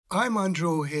I'm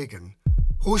Andrew O'Hagan,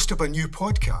 host of a new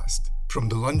podcast from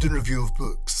the London Review of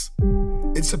Books.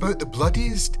 It's about the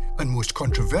bloodiest and most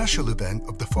controversial event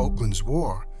of the Falklands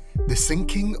War, the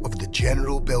sinking of the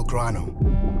General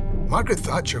Belgrano. Margaret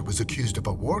Thatcher was accused of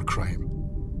a war crime.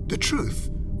 The truth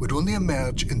would only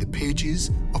emerge in the pages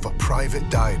of a private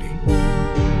diary.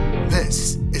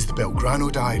 This is the Belgrano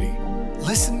Diary.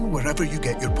 Listen wherever you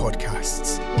get your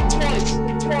podcasts.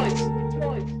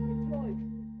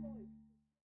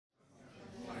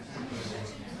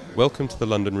 Welcome to the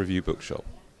London Review Bookshop.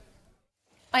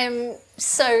 I am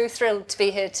so thrilled to be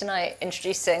here tonight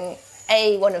introducing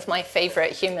A, one of my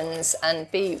favourite humans, and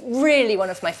B, really one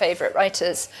of my favourite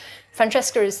writers.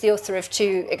 Francesca is the author of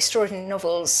two extraordinary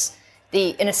novels,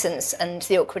 The Innocents and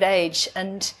The Awkward Age,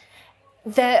 and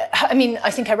I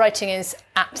think her writing is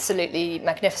absolutely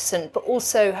magnificent, but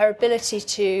also her ability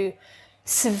to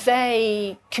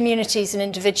survey communities and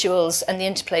individuals and the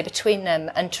interplay between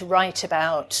them and to write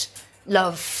about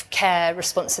love, care,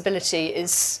 responsibility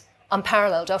is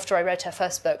unparalleled. After I read her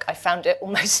first book, I found it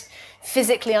almost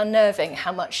physically unnerving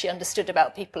how much she understood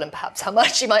about people and perhaps how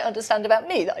much she might understand about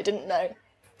me that I didn't know.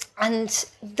 And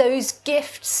those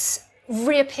gifts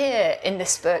reappear in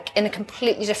this book in a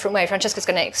completely different way. Francesca's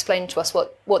going to explain to us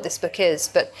what this book is,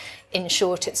 but in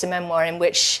short, it's a memoir in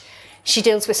which she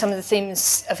deals with some of the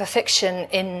themes of her fiction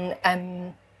in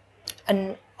an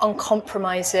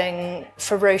uncompromising,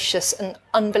 ferocious and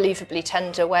unbelievably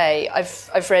tender way.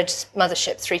 I've read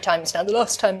Mothership 3 times now, the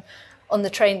last time on the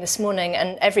train this morning,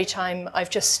 and every time I've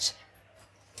just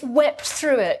wept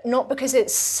through it, not because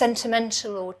it's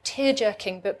sentimental or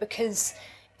tear-jerking, but because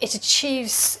it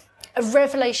achieves a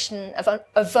revelation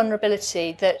of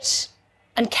vulnerability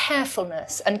and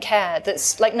carefulness and care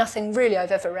that's like nothing really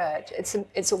I've ever read.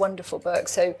 It's a wonderful book,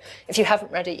 so if you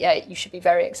haven't read it yet, you should be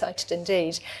very excited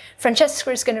indeed. Francesca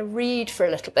is going to read for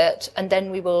a little bit, and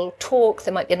then we will talk.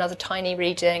 There might be another tiny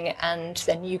reading, and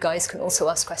then you guys can also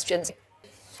ask questions.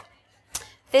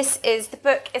 The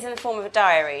book is in the form of a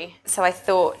diary, so I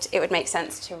thought it would make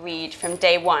sense to read from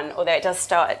day one, although it does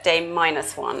start at day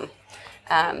 -1,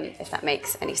 if that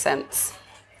makes any sense.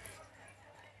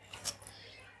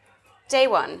 Day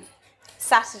 1,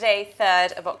 Saturday,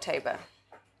 3rd of October.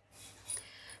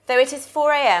 Though it is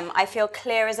 4 a.m, I feel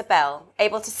clear as a bell,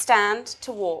 able to stand,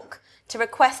 to walk, to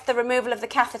request the removal of the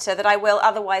catheter that I will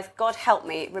otherwise, God help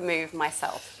me, remove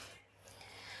myself.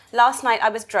 Last night I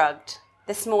was drugged.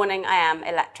 This morning I am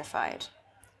electrified.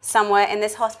 Somewhere in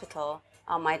this hospital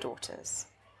are my daughters.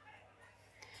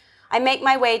 I make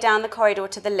my way down the corridor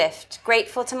to the lift,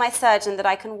 grateful to my surgeon that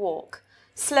I can walk,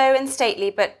 slow and stately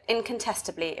but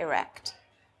incontestably erect.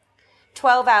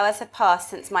 12 hours have passed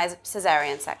since my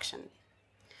caesarean section.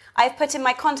 I have put in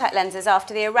my contact lenses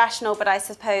after the irrational but I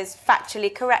suppose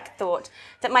factually correct thought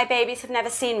that my babies have never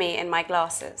seen me in my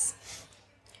glasses.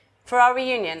 For our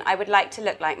reunion, I would like to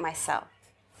look like myself.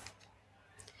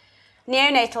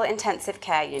 Neonatal Intensive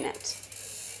Care Unit.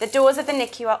 The doors of the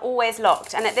NICU are always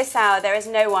locked, and at this hour there is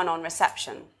no one on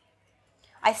reception.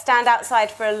 I stand outside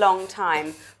for a long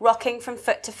time, rocking from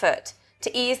foot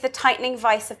to ease the tightening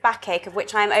vice of backache of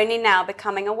which I am only now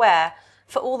becoming aware,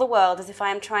 for all the world as if I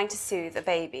am trying to soothe a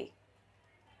baby.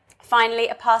 Finally,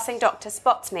 a passing doctor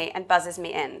spots me and buzzes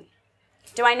me in.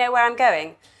 Do I know where I'm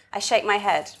going? I shake my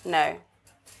head. No.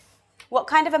 What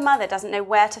kind of a mother doesn't know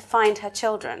where to find her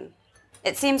children?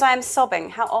 It seems I am sobbing.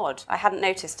 How odd. I hadn't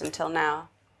noticed until now.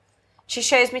 She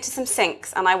shows me to some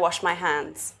sinks and I wash my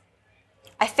hands.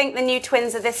 I think the new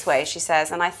twins are this way, she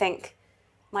says, and I think,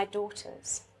 my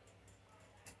daughters.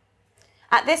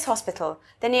 At this hospital,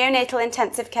 the neonatal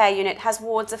intensive care unit has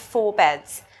wards of 4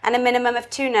 beds and a minimum of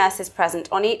 2 nurses present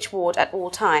on each ward at all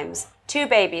times, 2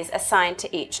 babies assigned to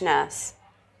each nurse.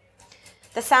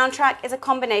 The soundtrack is a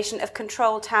combination of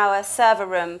control tower, server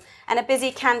room, and a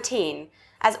busy canteen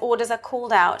as orders are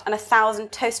called out and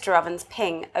 1,000 toaster ovens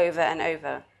ping over and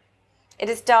over. It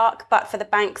is dark but for the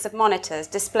banks of monitors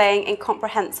displaying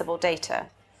incomprehensible data.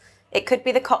 It could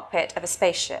be the cockpit of a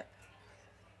spaceship.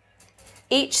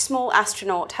 Each small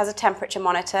astronaut has a temperature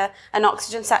monitor, an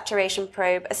oxygen saturation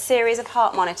probe, a series of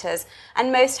heart monitors,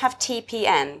 and most have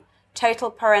TPN, total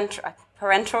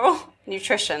parenteral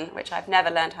nutrition, which I've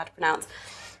never learned how to pronounce,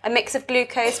 a mix of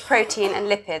glucose, protein, and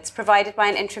lipids provided by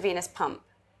an intravenous pump.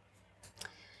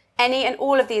 Any and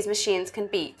all of these machines can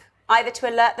beep, either to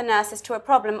alert the nurses to a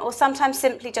problem or sometimes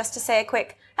simply just to say a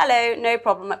quick, hello, no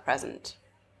problem at present.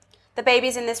 The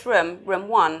babies in this room, room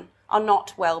 1, are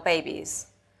not well babies.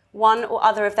 One or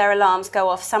other of their alarms go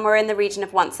off somewhere in the region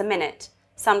of once a minute,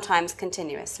 sometimes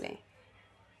continuously.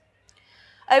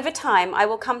 Over time, I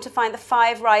will come to find the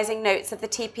 5 rising notes of the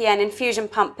TPN infusion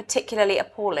pump particularly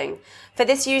appalling, for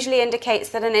this usually indicates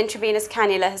that an intravenous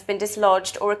cannula has been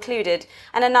dislodged or occluded,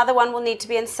 and another one will need to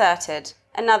be inserted,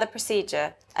 another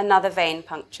procedure, another vein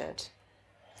punctured.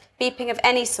 Beeping of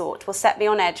any sort will set me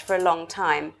on edge for a long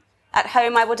time. At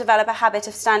home, I will develop a habit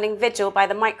of standing vigil by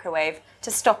the microwave to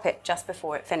stop it just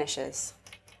before it finishes.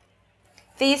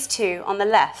 These 2 on the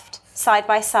left, side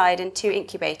by side in 2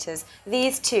 incubators,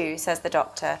 these 2, says the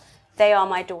doctor, they are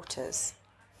my daughters.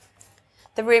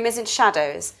 The room is in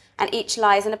shadows, and each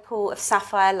lies in a pool of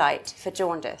sapphire light for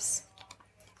jaundice.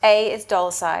 A is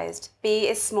doll-sized, B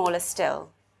is smaller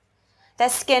still. Their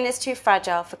skin is too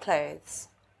fragile for clothes.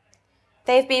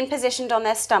 They've been positioned on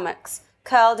their stomachs,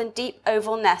 curled in deep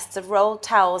oval nests of rolled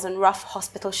towels and rough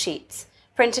hospital sheets,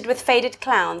 printed with faded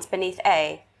clowns beneath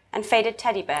A and faded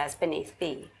teddy bears beneath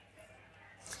B.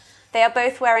 They are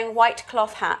both wearing white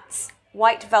cloth hats,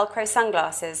 white Velcro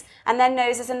sunglasses, and their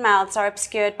noses and mouths are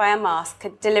obscured by a mask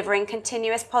delivering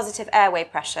continuous positive airway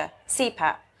pressure,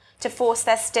 CPAP, to force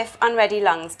their stiff, unready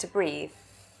lungs to breathe.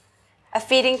 A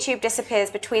feeding tube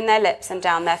disappears between their lips and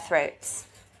down their throats.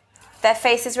 Their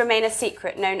faces remain a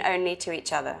secret known only to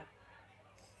each other.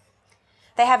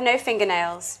 They have no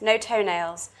fingernails, no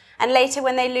toenails, and later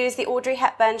when they lose the Audrey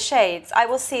Hepburn shades, I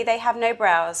will see they have no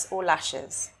brows or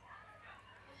lashes.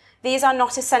 These are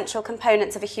not essential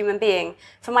components of a human being,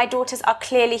 for my daughters are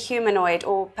clearly humanoid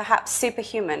or perhaps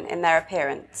superhuman in their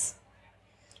appearance.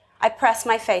 I press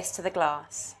my face to the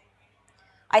glass.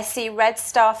 I see red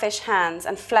starfish hands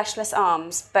and fleshless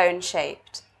arms,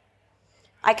 bone-shaped.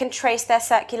 I can trace their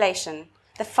circulation,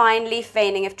 the fine leaf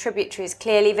veining of tributaries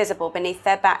clearly visible beneath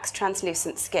their backs'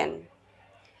 translucent skin.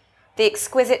 The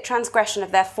exquisite transgression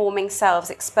of their forming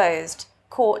selves exposed,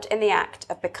 caught in the act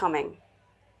of becoming.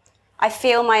 I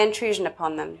feel my intrusion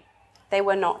upon them. They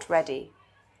were not ready.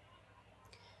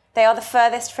 They are the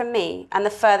furthest from me and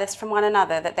the furthest from one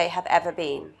another that they have ever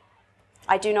been.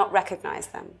 I do not recognize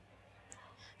them.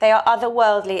 They are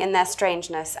otherworldly in their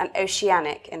strangeness and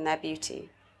oceanic in their beauty.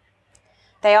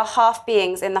 They are half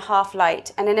beings in the half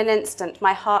light, and in an instant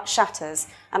my heart shatters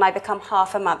and I become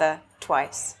half a mother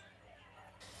twice.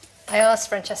 I asked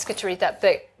Francesca to read that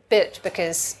bit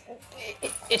because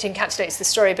it encapsulates the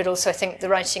story, but also I think the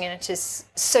writing in it is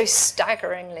so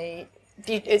staggeringly,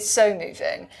 it's so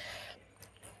moving.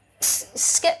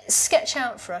 Sketch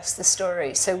out for us the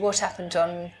story. So what happened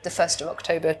on the 1st of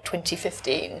October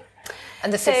 2015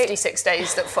 and the 56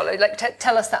 days that followed? Like,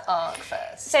 tell us that arc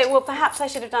first. So, well, perhaps I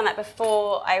should have done that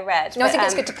before I read. No, I think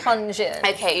it's good to plunge in.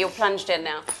 Okay, you're plunged in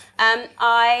now.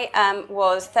 I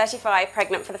was 35,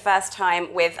 pregnant for the first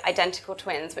time with identical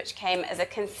twins, which came as a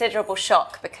considerable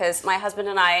shock because my husband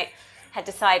and I had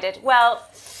decided, well,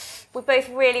 we both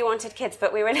really wanted kids,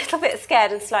 but we were a little bit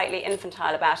scared and slightly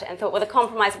infantile about it and thought, well, the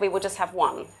compromise will be we'll just have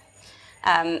one.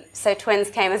 So twins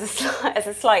came as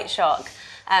a slight shock,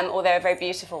 although a very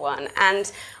beautiful one. And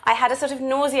I had a sort of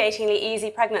nauseatingly easy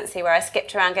pregnancy where I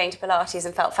skipped around going to Pilates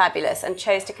and felt fabulous and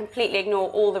chose to completely ignore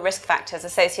all the risk factors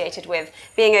associated with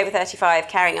being over 35,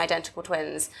 carrying identical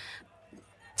twins,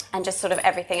 and just sort of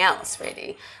everything else,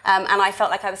 really. And I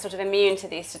felt like I was sort of immune to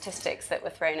these statistics that were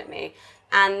thrown at me.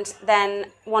 And then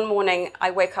one morning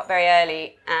I woke up very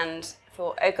early and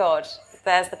thought, oh God,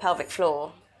 there's the pelvic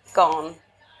floor, gone.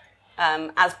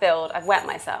 As billed, I've wet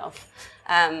myself.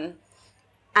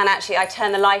 And actually I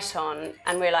turned the light on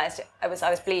and realised I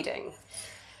was bleeding.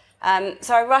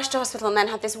 So I rushed to hospital and then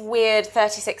had this weird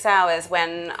 36 hours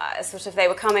when sort of they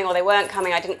were coming or they weren't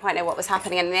coming. I didn't quite know what was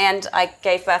happening. And in the end, I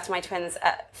gave birth to my twins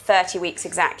at 30 weeks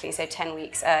exactly, so 10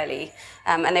 weeks early.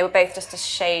 And they were both just a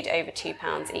shade over 2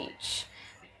 pounds each.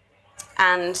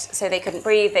 And so they couldn't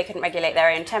breathe, they couldn't regulate their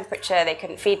own temperature, they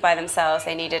couldn't feed by themselves,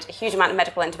 they needed a huge amount of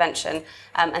medical intervention,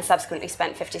 and subsequently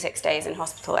spent 56 days in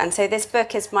hospital. And so this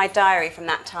book is my diary from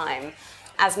that time,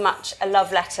 as much a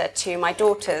love letter to my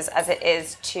daughters as it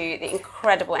is to the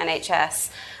incredible NHS,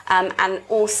 and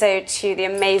also to the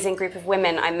amazing group of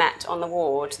women I met on the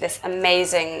ward, this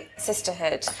amazing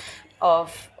sisterhood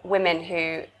of women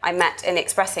who I met in the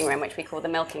expressing room, which we call the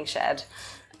milking shed.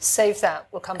 Save that,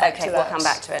 we'll come back to that. Okay, we'll come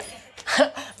back to it.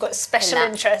 I've got special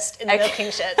interest in the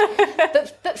milking shed.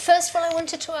 But first of all, I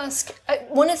wanted to ask,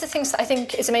 one of the things that I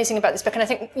think is amazing about this book, and I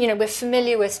think, you know, we're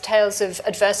familiar with tales of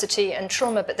adversity and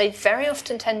trauma, but they very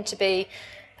often tend to be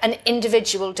an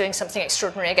individual doing something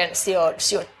extraordinary against the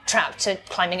odds. You're trapped to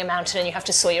climbing a mountain and you have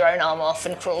to saw your own arm off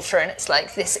and crawl through, and it's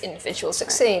like this individual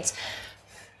succeeds.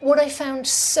 Right. What I found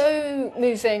so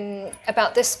moving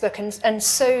about this book and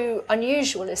so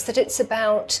unusual is that it's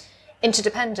about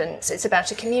interdependence, it's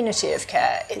about a community of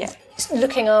care.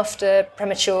 looking after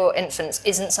premature infants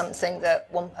isn't something that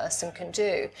one person can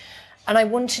do. And I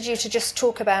wanted you to just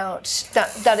talk about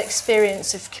that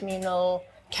experience of communal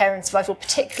care and survival,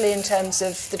 particularly in terms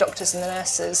of the doctors and the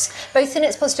nurses, both in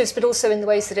its positives but also in the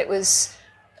ways that it was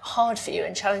hard for you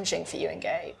and challenging for you and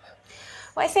Gabe.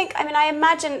 Well, I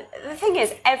imagine, the thing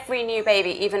is, every new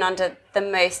baby, even under the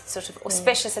most sort of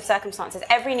auspicious of circumstances,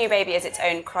 every new baby is its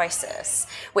own crisis,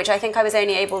 which I think I was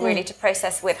only able really to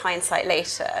process with hindsight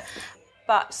later.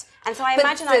 And so I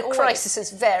imagine the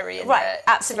crises vary in their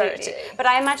absolutely. severity. But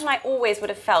I imagine I always would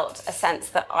have felt a sense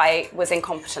that I was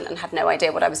incompetent and had no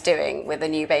idea what I was doing with a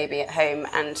new baby at home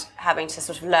and having to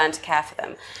sort of learn to care for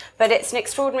them. But it's an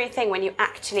extraordinary thing when you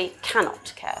actually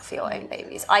cannot care for your own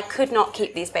babies. I could not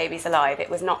keep these babies alive. It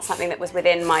was not something that was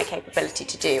within my capability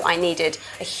to do. I needed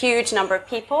a huge number of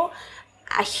people,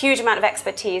 a huge amount of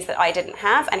expertise that I didn't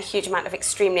have, and a huge amount of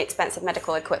extremely expensive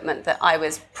medical equipment that I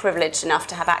was privileged enough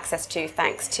to have access to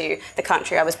thanks to the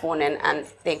country I was born in and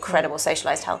the incredible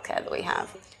socialised healthcare that we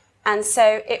have. And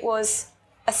so it was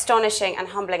astonishing and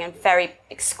humbling and very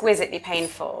exquisitely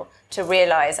painful to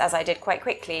realise, as I did quite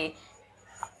quickly,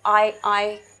 I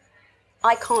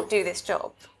can't do this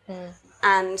job.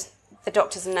 And the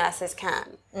doctors and nurses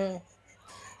can.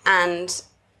 And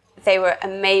they were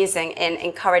amazing in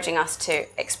encouraging us to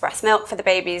express milk for the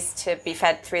babies to be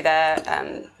fed through their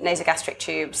nasogastric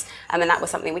tubes. And that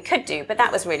was something we could do, but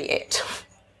that was really it.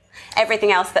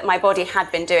 Everything else that my body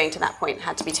had been doing to that point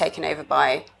had to be taken over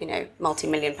by,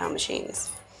 multi-million-pound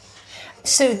machines.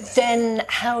 So then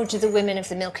how do the women of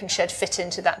the milking shed fit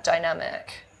into that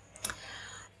dynamic?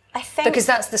 I think... Because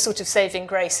that's the sort of saving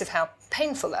grace of how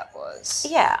painful that was.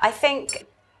 Yeah, I think...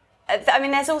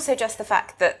 there's also just the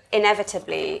fact that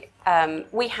inevitably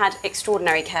we had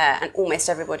extraordinary care and almost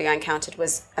everybody I encountered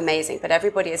was amazing, but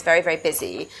everybody is very, very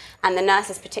busy. And the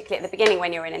nurses, particularly at the beginning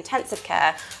when you're in intensive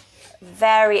care,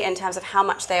 vary in terms of how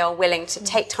much they are willing to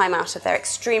take time out of their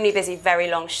extremely busy,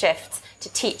 very long shifts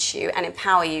to teach you and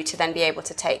empower you to then be able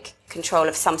to take control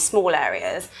of some small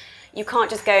areas. You can't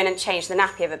just go in and change the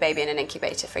nappy of a baby in an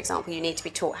incubator, for example. You need to be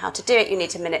taught how to do it. You need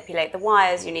to manipulate the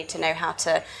wires. You need to know how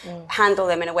to handle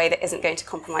them in a way that isn't going to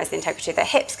compromise the integrity of their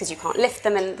hips because you can't lift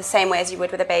them in the same way as you would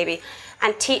with a baby.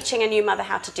 And teaching a new mother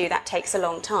how to do that takes a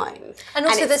long time. And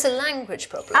also there's a language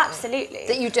problem. Absolutely.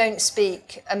 That you don't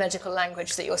speak a medical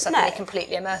language that you're suddenly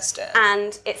completely immersed in.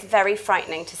 And it's very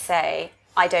frightening to say,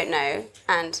 I don't know,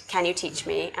 and can you teach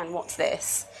me, and what's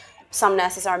this? Some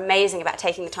nurses are amazing about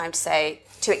taking the time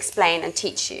to explain and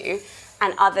teach you,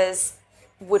 and others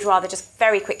would rather just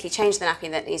very quickly change the nappy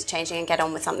that needs changing and get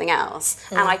on with something else.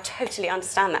 And I totally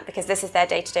understand that because this is their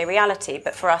day-to-day reality,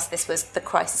 but for us this was the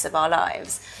crisis of our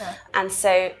lives. Yeah. And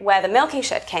so where the milking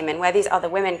shed came in, where these other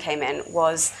women came in,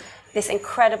 was this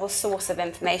incredible source of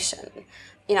information.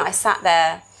 I sat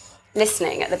there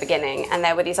listening at the beginning, and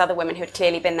there were these other women who had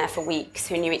clearly been there for weeks,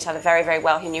 who knew each other very, very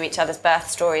well, who knew each other's birth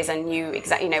stories and knew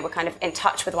exactly, were kind of in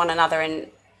touch with one another and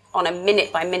on a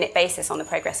minute-by-minute basis on the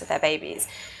progress of their babies.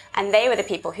 And they were the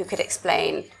people who could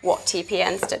explain what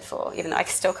TPN stood for, even though I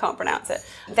still can't pronounce it.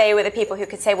 They were the people who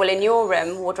could say, well, in your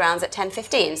room, ward round's at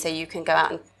 10:15, so you can go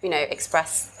out and,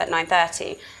 express at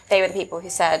 9:30. They were the people who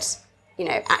said,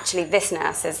 actually this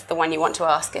nurse is the one you want to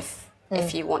ask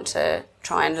if you want to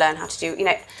try and learn how to do,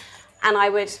 And I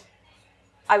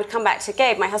would come back to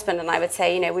Gabe, my husband, and I would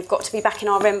say, we've got to be back in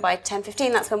our room by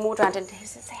 10:15. That's when ward round. And he would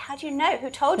say, how do you know? Who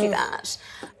told you that?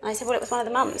 And I said, well, it was one of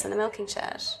the mums in the milking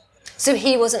shed. So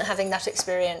he wasn't having that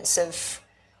experience of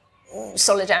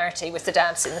solidarity with the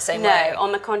dads in the same way? No,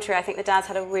 on the contrary, I think the dads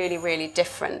had a really, really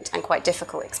different and quite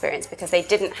difficult experience because they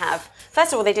didn't have,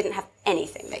 first of all, they didn't have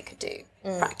anything they could do,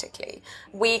 practically.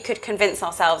 We could convince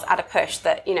ourselves at a push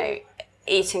that,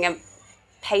 eating a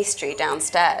pastry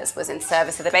downstairs was in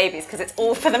service of the babies because it's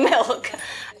all for the milk.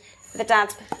 The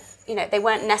dads, they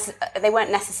weren't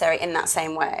necessary in that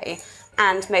same way,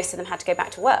 and most of them had to go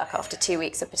back to work after 2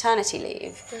 weeks of paternity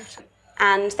leave.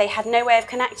 And they had no way of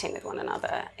connecting with one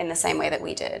another in the same way that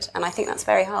we did, and I think that's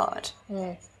very hard.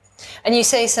 And you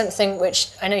say something which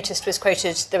I noticed was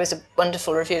quoted, there was a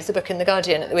wonderful review of the book in The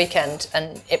Guardian at the weekend,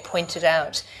 and it pointed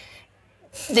out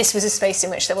this was a space in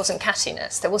which there wasn't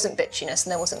cattiness, there wasn't bitchiness,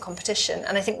 and there wasn't competition.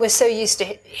 And I think we're so used to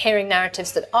hearing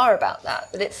narratives that are about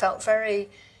that it felt very...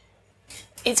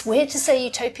 It's weird to say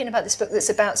utopian about this book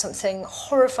that's about something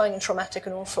horrifying and traumatic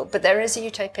and awful, but there is a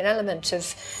utopian element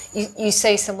of, you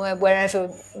say somewhere, wherever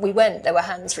we went, there were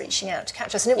hands reaching out to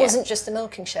catch us. And it wasn't just the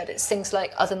milking shed, it's things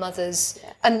like other mothers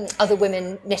and other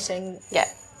women knitting.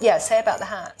 Yeah, say about the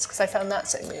hats, because I found that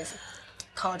so moving.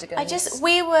 Cardigans.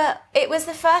 It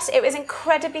was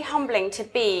incredibly humbling to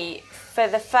be for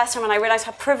the first time when I realised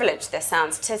how privileged this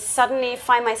sounds, to suddenly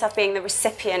find myself being the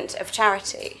recipient of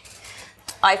charity.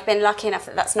 I've been lucky enough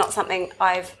that that's not something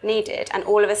I've needed, and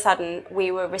all of a sudden we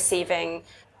were receiving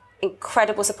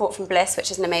incredible support from Bliss,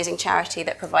 which is an amazing charity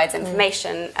that provides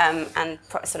information and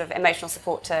sort of emotional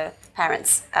support to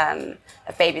parents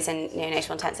of babies in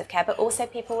neonatal intensive care, but also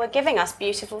people were giving us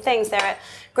beautiful things. There are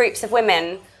groups of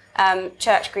women,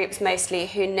 church groups mostly,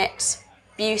 who knit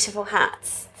beautiful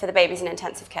hats for the babies in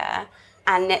intensive care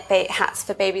and knit hats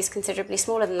for babies considerably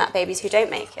smaller than that, babies who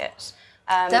don't make it.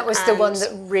 That was the one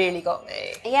that really got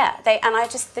me. Yeah,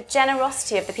 the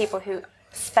generosity of the people who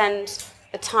spend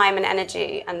the time and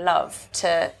energy and love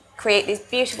to create these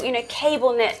beautiful,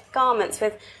 cable knit garments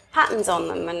with patterns on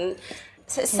them, and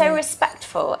so it's so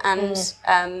respectful and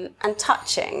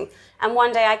touching. And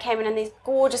one day I came in and these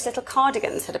gorgeous little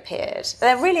cardigans had appeared.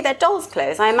 They're dolls'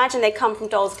 clothes. I imagine they come from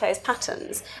dolls' clothes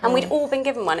patterns, and we'd all been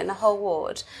given one in the whole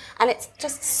ward. And it's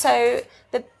just so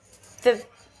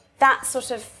that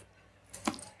sort of,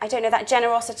 I don't know, that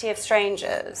generosity of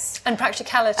strangers and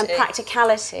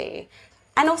practicality.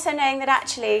 And also knowing that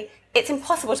actually it's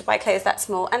impossible to buy clothes that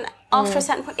small. And after a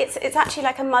certain point, it's actually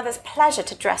like a mother's pleasure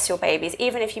to dress your babies,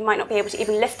 even if you might not be able to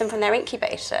even lift them from their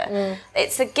incubator.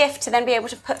 It's a gift to then be able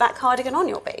to put that cardigan on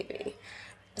your baby.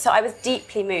 So I was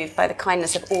deeply moved by the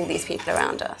kindness of all these people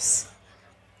around us.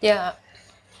 Yeah.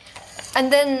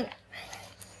 And then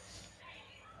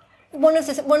one of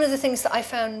the things that I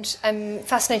found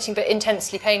fascinating but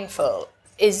intensely painful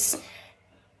is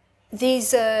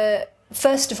these are,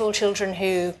 first of all, children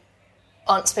who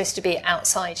aren't supposed to be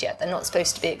outside yet. They're not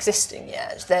supposed to be existing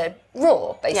yet. They're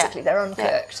raw, basically. Yeah. They're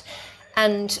uncooked. Yeah.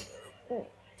 And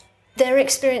they're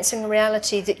experiencing a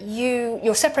reality that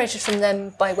you're separated from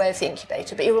them by way of the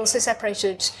incubator, but you're also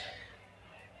separated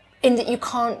in that you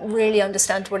can't really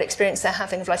understand what experience they're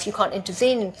having of life. You can't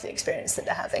intervene into the experience that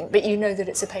they're having, but you know that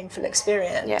it's a painful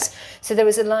experience. Yeah. So there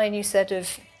was a line you said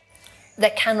of,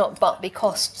 there cannot but be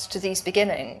costs to these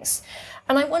beginnings.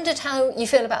 And I wondered how you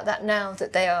feel about that now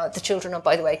that the children are,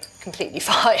 by the way, completely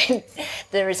fine.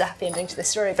 There is a happy ending to this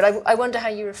story. But I wonder how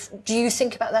do you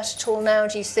think about that at all now?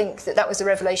 Do you think that was a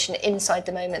revelation inside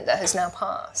the moment that has now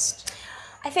passed?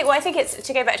 I think it's,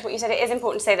 to go back to what you said, it is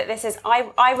important to say that this is,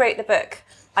 I wrote the book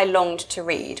I longed to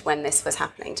read when this was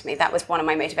happening to me. That was one of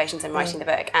my motivations in writing the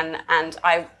book, and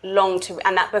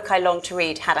that book I longed to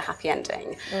read had a happy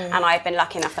ending. And I've been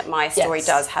lucky enough that my story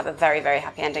does have a very, very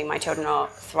happy ending. My children are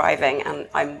thriving, and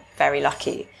I'm very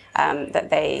lucky that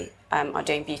they are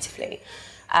doing beautifully,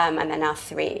 and they're now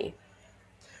 3.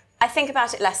 I think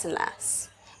about it less and less,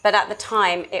 but at the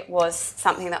time it was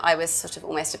something that I was sort of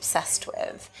almost obsessed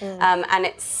with, and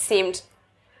it seemed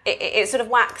it sort of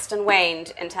waxed and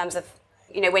waned in terms of,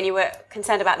 when you were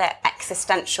concerned about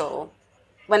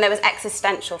when there was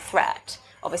existential threat,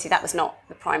 obviously that was not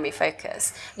the primary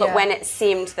focus. But when it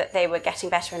seemed that they were getting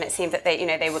better and it seemed that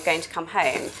they were going to come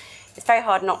home, it's very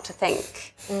hard not to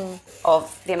think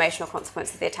of the emotional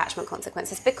consequences, the attachment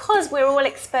consequences, because we're all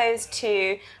exposed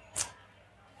to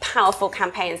powerful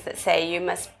campaigns that say you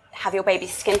must have your baby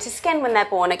skin to skin when they're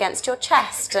born against your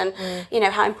chest, and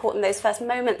how important those first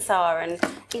moments are, and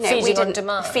feeding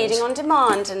on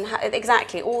demand, and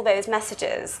exactly all those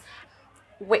messages,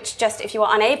 which just, if you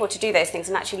are unable to do those things,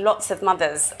 and actually lots of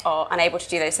mothers are unable to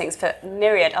do those things for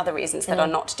myriad other reasons that are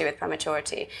not to do with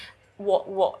prematurity,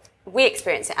 what we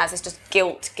experience it as is just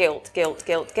guilt,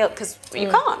 because you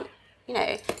can't.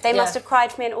 They must have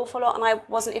cried for me an awful lot, and I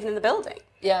wasn't even in the building.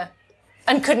 Yeah.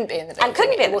 And couldn't be in the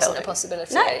building. It wasn't a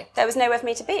possibility. No, there was nowhere for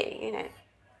me to be,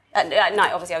 At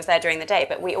night, obviously, I was there during the day,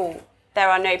 but there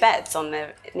are no beds on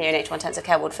the neonatal intensive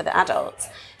care ward for the adults.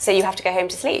 So you have to go home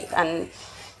to sleep, and,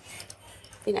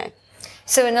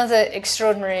 So another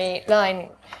extraordinary line,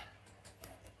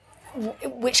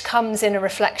 which comes in a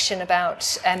reflection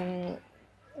about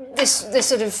this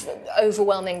sort of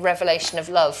overwhelming revelation of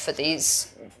love for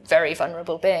these very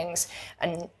vulnerable beings,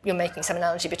 and you're making some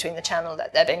analogy between the channel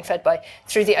that they're being fed by.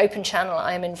 Through the open channel,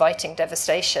 I am inviting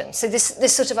devastation. So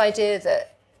this sort of idea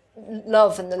that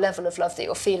love and the level of love that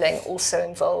you're feeling also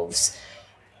involves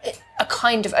a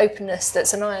kind of openness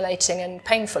that's annihilating and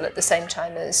painful at the same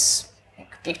time as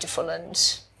beautiful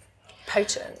and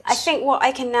potent. I think what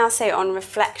I can now say on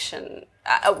reflection,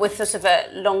 with sort of a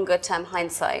longer-term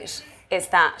hindsight, is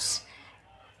that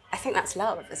I think that's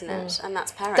love, isn't it? And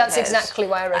that's parenthood. That's exactly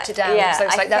why I wrote it down. So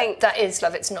it's that is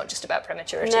love. It's not just about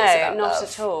prematurity. No, it's about not love.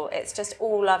 At all. It's just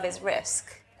all love is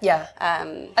risk. Yeah.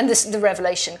 And the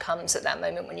revelation comes at that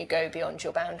moment when you go beyond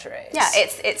your boundaries. Yeah,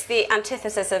 it's the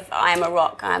antithesis of I am a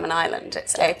rock, I am an island.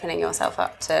 It's opening yourself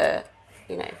up to,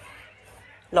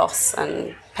 loss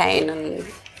and pain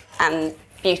and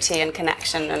beauty and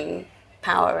connection and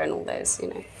power and all those, you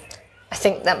know. I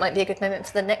think that might be a good moment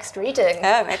for the next reading.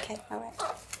 Oh, okay, all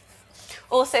right.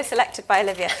 Also selected by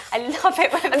Olivia. I love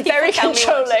it when people very tell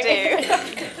controlling. me what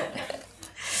to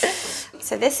do.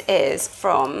 So this is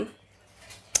from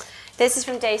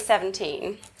day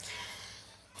 17.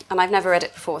 And I've never read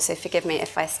it before, so forgive me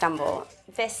if I stumble.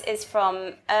 This is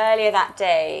from earlier that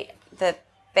day, the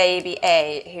baby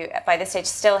A, who by this stage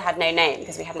still had no name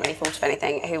because we hadn't really thought of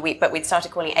anything, but we'd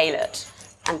started calling Alet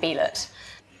and Belet.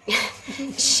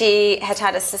 She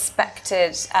had a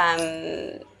suspected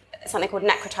something called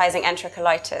necrotizing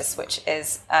enterocolitis, which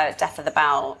is death of the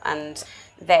bowel, and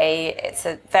it's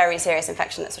a very serious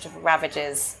infection that sort of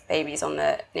ravages babies on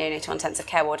the neonatal intensive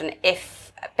care ward, and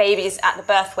if babies at the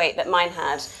birth weight that mine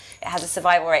had, it has a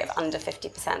survival rate of under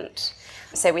 50%.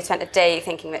 So we spent a day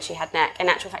thinking that she had NEC. In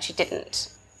actual fact, she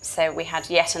didn't. So we had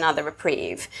yet another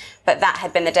reprieve. But that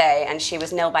had been the day, and she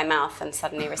was nil by mouth and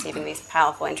suddenly receiving these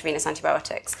powerful intravenous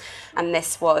antibiotics. And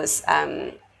this was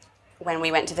when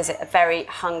we went to visit a very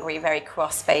hungry, very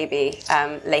cross baby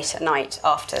late at night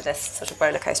after this sort of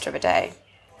roller coaster of a day.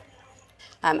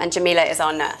 And Jamila is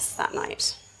our nurse that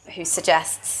night, who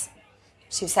suggests,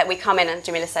 she said, we come in and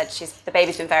Jamila said, the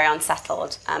baby's been very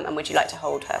unsettled, and would you like to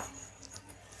hold her?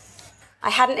 I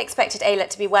hadn't expected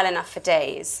Alet to be well enough for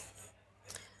days.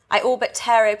 I all but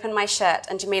tear open my shirt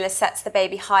and Jamila sets the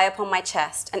baby high up on my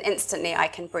chest, and instantly I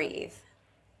can breathe.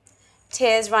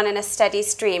 Tears run in a steady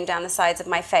stream down the sides of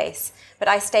my face, but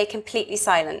I stay completely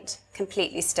silent,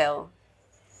 completely still.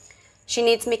 She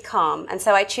needs me calm, and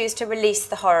so I choose to release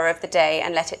the horror of the day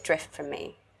and let it drift from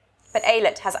me. But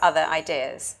Alet has other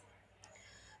ideas.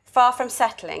 Far from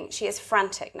settling, she is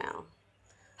frantic now.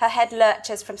 Her head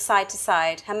lurches from side to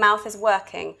side, her mouth is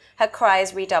working, her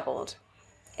cries redoubled.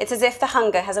 It's as if the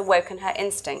hunger has awoken her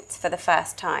instincts for the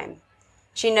first time.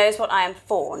 She knows what I am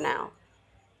for now.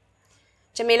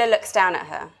 Jamila looks down at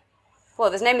her. Well,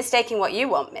 there's no mistaking what you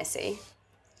want, Missy.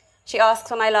 She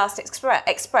asks when I last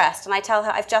expressed, and I tell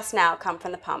her I've just now come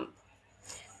from the pump.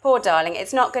 Poor darling,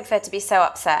 it's not good for her to be so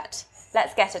upset.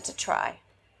 Let's get her to try.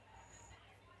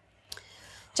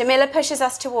 Jamila pushes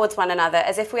us towards one another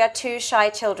as if we are two shy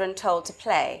children told to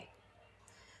play.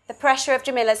 The pressure of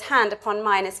Jamila's hand upon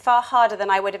mine is far harder than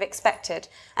I would have expected,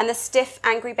 and the stiff,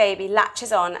 angry baby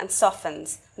latches on and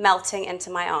softens, melting into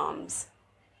my arms.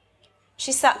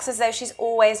 She sucks as though she's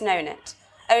always known it,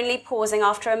 only pausing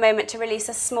after a moment to release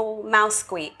a small mouse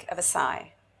squeak of a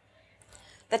sigh.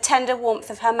 The tender warmth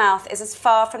of her mouth is as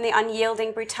far from the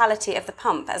unyielding brutality of the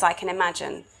pump as I can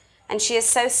imagine, and she is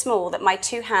so small that my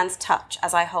two hands touch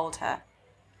as I hold her.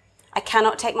 I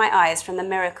cannot take my eyes from the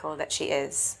miracle that she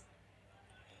is.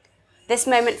 This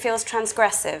moment feels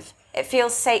transgressive, it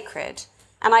feels sacred,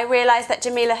 and I realize that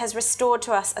Jamila has restored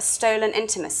to us a stolen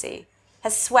intimacy,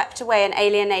 has swept away an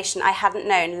alienation I hadn't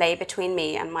known lay between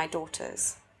me and my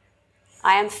daughters.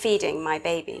 I am feeding my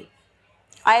baby.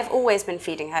 I have always been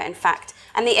feeding her, in fact,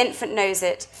 and the infant knows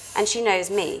it, and she knows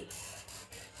me.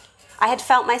 I had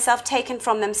felt myself taken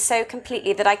from them so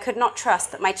completely that I could not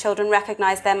trust that my children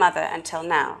recognized their mother until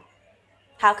now.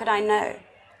 How could I know?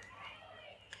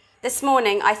 This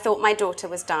morning, I thought my daughter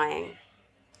was dying.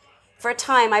 For a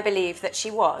time, I believed that she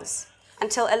was,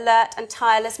 until alert and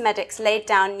tireless medics laid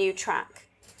down new track: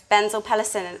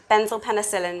 benzylpenicillin,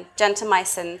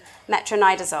 gentamicin,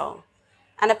 metronidazole,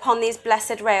 and upon these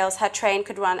blessed rails, her train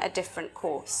could run a different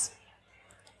course.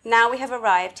 Now we have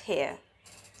arrived here.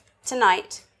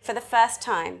 Tonight, for the first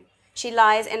time, she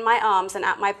lies in my arms and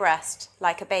at my breast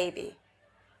like a baby.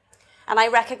 And I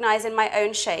recognize in my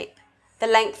own shape, the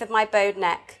length of my bowed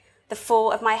neck, the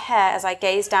fall of my hair as I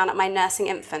gaze down at my nursing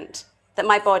infant, that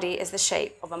my body is the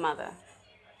shape of a mother.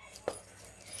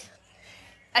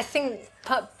 I think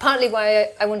partly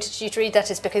why I wanted you to read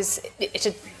that is because it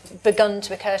had begun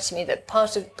to occur to me that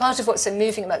part of what's so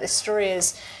moving about this story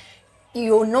is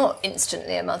you're not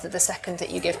instantly a mother the second that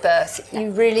you give birth.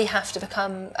 You really have to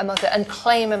become a mother and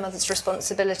claim a mother's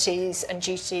responsibilities and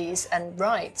duties and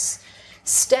rights,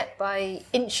 step by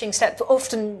inching step, but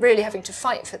often really having to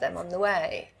fight for them on the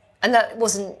way. And that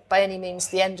wasn't by any means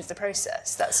the end of the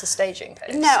process. That's a staging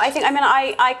post. No,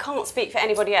 I can't speak for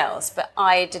anybody else, but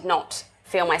I did not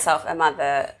feel myself a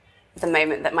mother the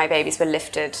moment that my babies were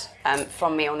lifted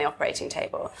from me on the operating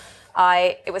table.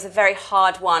 It was a very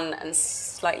hard won and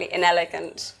slightly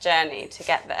inelegant journey to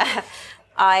get there.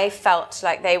 I felt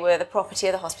like they were the property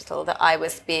of the hospital, that I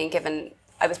was being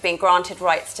granted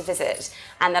rights to visit,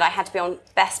 and that I had to be on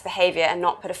best behaviour and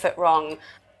not put a foot wrong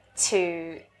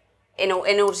in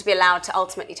order to be allowed to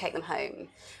ultimately take them home.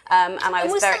 And I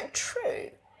was that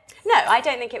true? No, I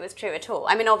don't think it was true at all.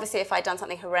 I mean, obviously, if I'd done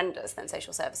something horrendous, then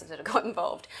social services would have got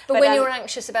involved. But when you're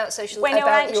anxious about when you're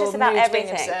anxious about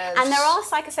everything, observed. And there are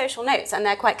psychosocial notes, and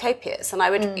they're quite copious. And I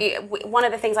would one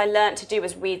of the things I learned to do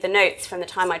was read the notes from the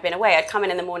time I'd been away. I'd come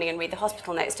in the morning and read the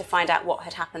hospital notes to find out what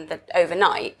had happened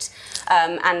overnight,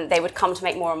 and they would come to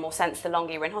make more and more sense the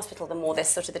longer you were in hospital, the more this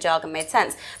sort of the jargon made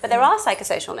sense. But there are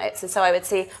psychosocial notes, and so I would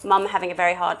see mum having a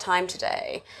very hard time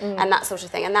today, and that sort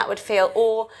of thing, and that would feel,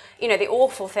 or the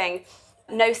awful thing.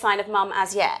 No sign of mum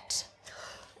as yet.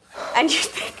 And you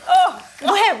think, oh,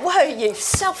 where were you,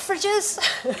 suffrages?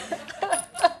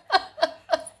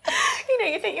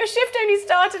 You think your shift only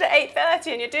started at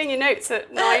 8:30 and you're doing your notes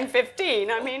at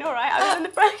 9:15. I mean, all right, I was in the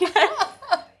break.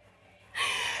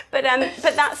 But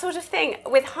that sort of thing,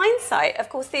 with hindsight, of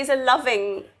course, these are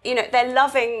loving, they're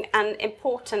loving and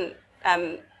important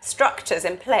structures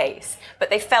in place, but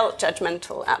they felt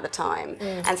judgmental at the time.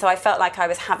 And so I felt like I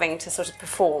was having to sort of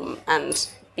perform and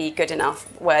be good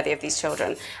enough, worthy of these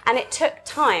children. And it took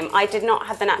time. I did not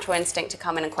have the natural instinct to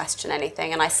come in and question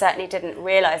anything, and I certainly didn't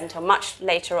realise until much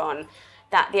later on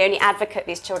that the only advocate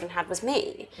these children had was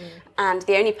me. And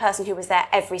the only person who was there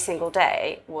every single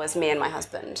day was me and my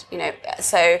husband.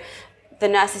 So the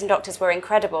nurses and doctors were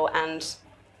incredible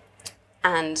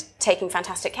and taking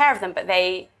fantastic care of them, but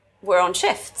they were on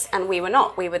shifts and we were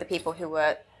not. We were the people who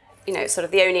were, sort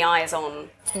of the only eyes on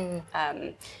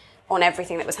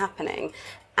everything that was happening.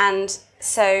 And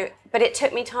so, but it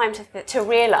took me time to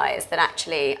realise that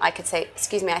actually I could say,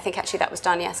 excuse me, I think actually that was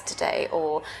done yesterday,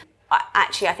 or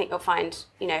actually I think you'll find,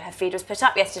 her feed was put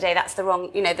up yesterday, that's the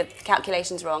wrong, the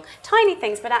calculation's wrong. Tiny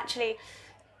things, but actually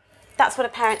that's what a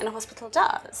parent in a hospital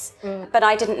does. But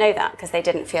I didn't know that because they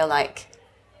didn't feel like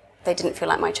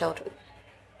my children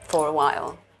for a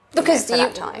while. Because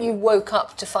you woke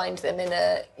up to find them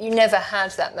you never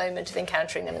had that moment of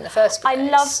encountering them in the first place. I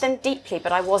loved them deeply,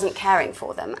 but I wasn't caring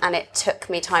for them, and it took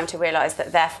me time to realise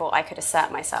that therefore I could assert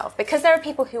myself. Because there are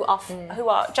people who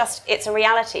are just, it's a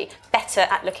reality, better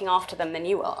at looking after them than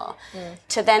you are.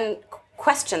 To then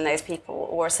question those people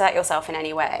or assert yourself in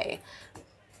any way,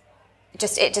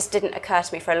 it just didn't occur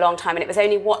to me for a long time, and it was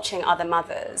only watching other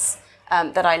mothers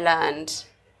that I learned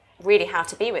really how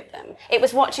to be with them. It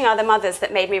was watching other mothers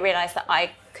that made me realise that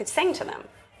I could sing to them.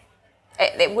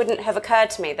 It wouldn't have occurred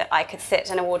to me that I could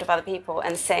sit in a ward of other people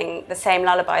and sing the same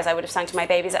lullabies I would have sung to my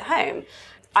babies at home.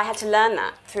 I had to learn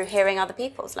that through hearing other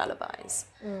people's lullabies.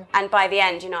 And by the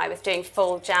end, I was doing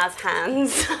full jazz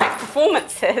hands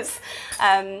performances.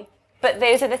 But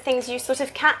those are the things you sort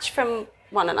of catch from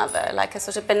one another, like a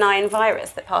sort of benign virus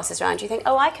that passes around. You think,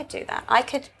 oh, I could do that. I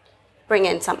could bring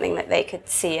in something that they could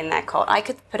see in their cot. I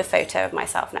could put a photo of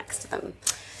myself next to them.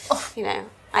 I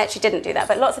actually didn't do that,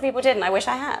 but lots of people did, and I wish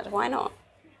I had. Why not?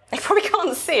 They probably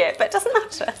can't see it, but it doesn't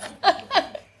matter.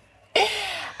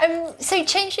 So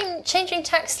changing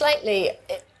tack slightly,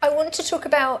 I want to talk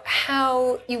about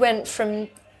how you went from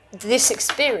this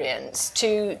experience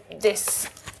to this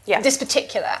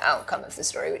particular outcome of the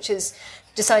story, which is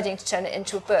deciding to turn it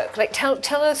into a book. Like,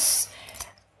 tell us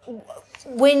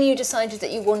when you decided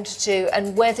that you wanted to,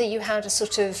 and whether you had a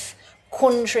sort of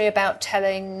quandary about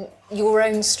telling your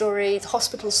own story, the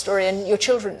hospital story, and your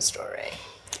children's story.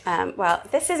 Well,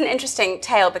 this is an interesting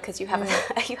tale because you have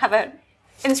an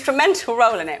instrumental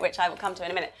role in it, which I will come to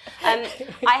in a minute.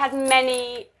 I had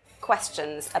many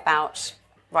questions about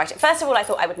writing. First of all, I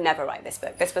thought I would never write this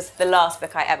book. This was the last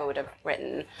book I ever would have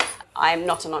written. I'm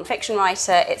not a non-fiction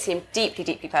writer. It seemed deeply,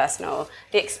 deeply personal.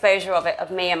 The exposure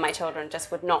of me and my children just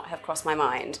would not have crossed my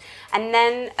mind. And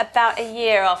then about a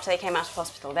year after they came out of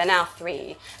hospital, they're now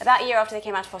 3, about a year after they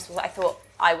came out of hospital, I thought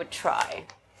I would try.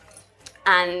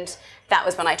 And that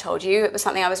was when I told you it was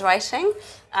something I was writing.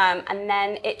 And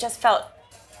then it just felt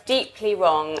deeply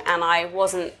wrong, and I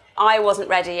wasn't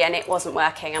ready, and it wasn't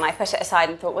working, and I put it aside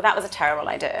and thought, well, that was a terrible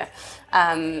idea.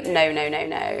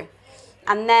 No.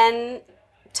 And then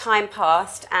time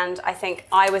passed, and I think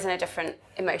I was in a different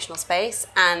emotional space,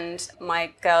 and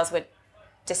my girls were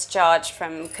discharged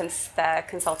from their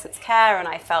consultant's care, and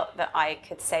I felt that I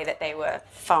could say that they were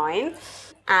fine.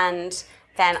 And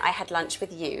then I had lunch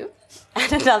with you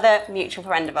and another mutual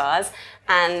friend of ours,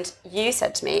 and you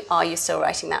said to me, are you still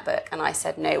writing that book? And I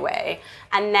said, no way.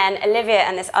 And then Olivia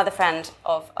and this other friend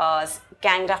of ours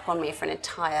ganged up on me for an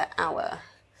entire hour.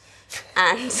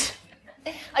 And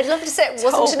I'd love to say it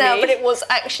wasn't an hour, but it was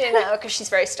actually an hour because she's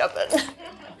very stubborn.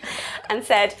 And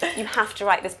said, you have to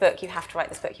write this book, you have to write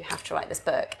this book, you have to write this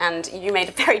book. And you made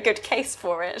a very good case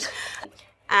for it.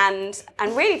 And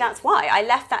really that's why. I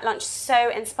left that lunch so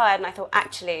inspired, and I thought,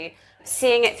 actually,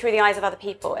 seeing it through the eyes of other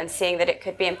people and seeing that it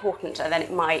could be important and then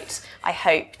it might, I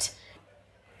hoped,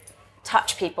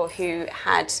 touch people who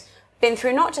had been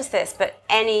through not just this, but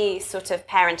any sort of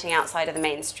parenting outside of the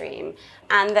mainstream.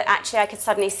 And that actually I could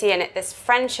suddenly see in it this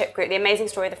friendship group. The Amazing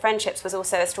Story of the Friendships was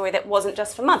also a story that wasn't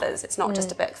just for mothers. It's not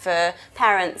just a book for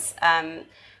parents.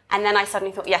 And then I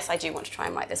suddenly thought, yes, I do want to try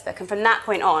and write this book. And from that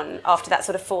point on, after that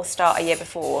sort of false start a year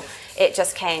before,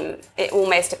 it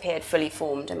almost appeared fully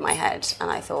formed in my head. And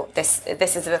I thought, this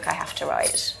is the book I have to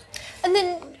write. And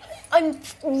then I'm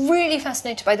really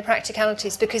fascinated by the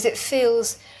practicalities because it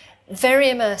feels very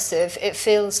immersive. It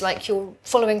feels like you're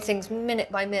following things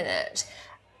minute by minute.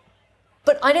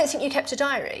 But I don't think you kept a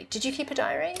diary. Did you keep a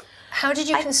diary? How did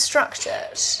you construct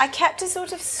it? I kept a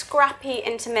sort of scrappy,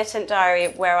 intermittent diary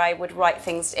where I would write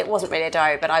things. It wasn't really a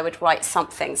diary, but I would write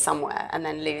something somewhere and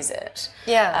then lose it.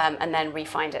 Yeah. And then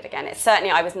re-find it again.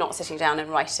 I was not sitting down and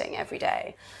writing every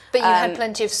day. But you had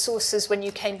plenty of sources when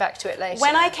you came back to it later.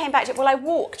 When I came back to it, I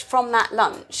walked from that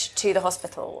lunch to the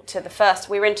hospital, to the first.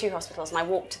 We were in 2 hospitals, and I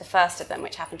walked to the first of them,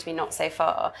 which happened to be not so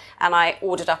far, and I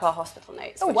ordered up our hospital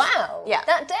notes. Wow. Yeah.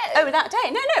 That day? Oh, that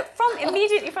day. No,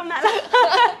 immediately from that lunch.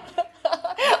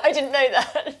 I didn't know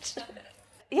that.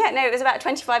 Yeah, no, it was about a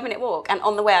 25-minute walk, and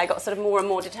on the way I got sort of more and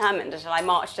more determined until I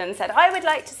marched and said, I would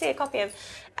like to see a copy of...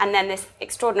 And then this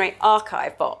extraordinary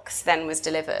archive box then was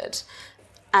delivered.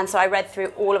 And so I read through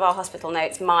all of our hospital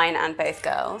notes, mine and both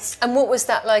girls. And what was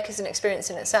that like as an experience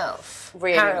in itself?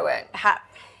 Really harrowing.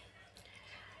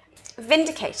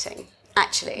 Vindicating,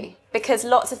 actually, because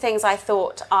lots of things I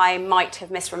thought I might have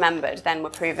misremembered then were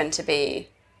proven to be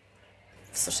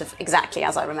sort of exactly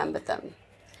as I remembered them.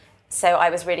 So I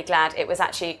was really glad. It was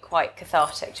actually quite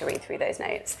cathartic to read through those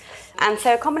notes. And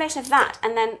so a combination of that,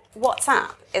 and then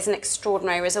WhatsApp is an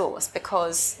extraordinary resource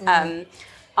because my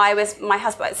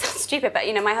husband, it sounds stupid, but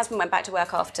my husband went back to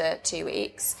work after 2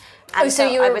 weeks. And so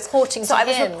you were reporting to him? So I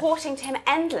was reporting to him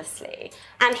endlessly.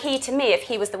 And he to me, if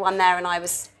he was the one there and I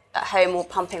was at home or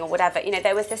pumping or whatever,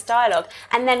 there was this dialogue.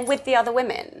 And then with the other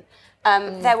women,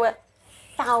 there were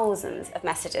thousands of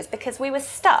messages because we were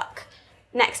stuck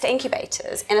next to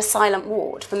incubators in a silent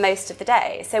ward for most of the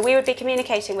day. So we would be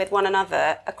communicating with one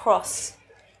another across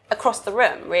the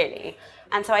room, really.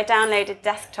 And so I downloaded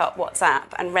desktop WhatsApp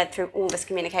and read through all this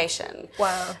communication.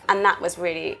 Wow. And that was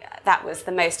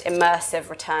the most immersive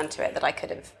return to it that I could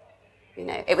have,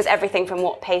 it was everything from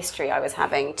what pastry I was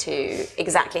having to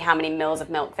exactly how many mils of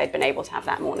milk they'd been able to have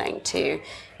that morning to,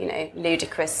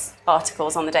 ludicrous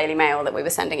articles on the Daily Mail that we were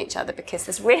sending each other because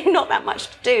there's really not that much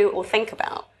to do or think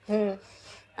about. So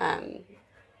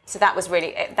that was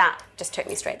really, that just took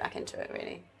me straight back into it,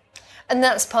 really. And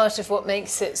that's part of what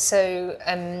makes it so,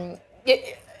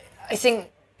 I think,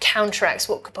 counteracts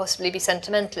what could possibly be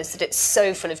sentimental, is that it's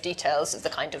so full of details of the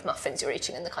kind of muffins you're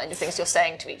eating and the kind of things you're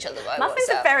saying to each other by Muffins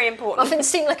WhatsApp. are very important. Muffins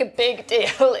seem like a big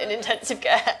deal in intensive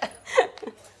care.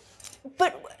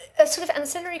 But a sort of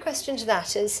ancillary question to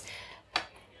that is,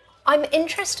 I'm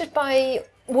interested by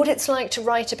what it's like to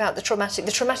write about the traumatic.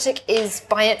 The traumatic is,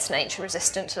 by its nature,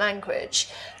 resistant to language.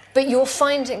 But you're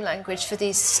finding language for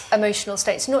these emotional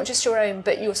states, not just your own,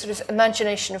 but your sort of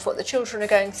imagination of what the children are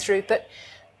going through.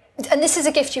 And this is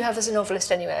a gift you have as a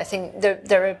novelist anyway. I think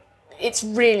it's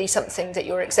really something that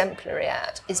you're exemplary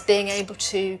at, is being able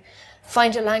to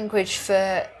find a language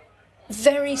for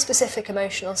very specific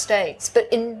emotional states. But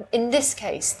in this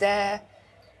case, they're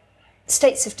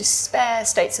states of despair,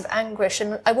 states of anguish,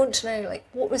 and I want to know,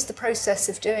 what was the process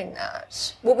of doing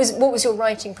that? What was your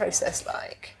writing process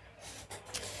like?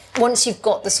 Once you've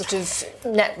got the sort of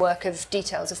network of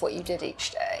details of what you did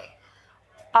each day.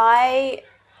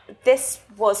 This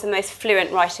was the most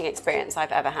fluent writing experience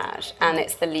I've ever had, and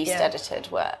it's the least edited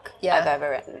work I've ever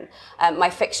written. My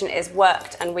fiction is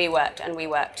worked and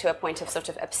reworked to a point of sort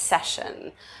of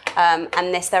obsession.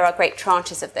 And there are great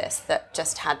tranches of this that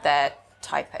just had their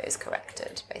typos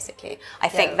corrected, basically. I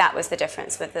think that was the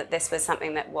difference, with that this was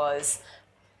something that was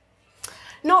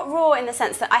not raw in the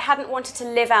sense that I hadn't wanted to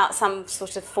live out some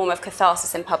sort of form of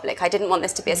catharsis in public. I didn't want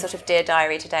this to be a sort of Dear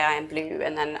Diary, today I am blue.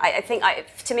 And then I think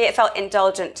to me it felt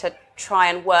indulgent to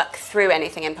try and work through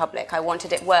anything in public. I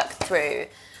wanted it worked through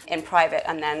in private,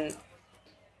 and then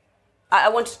I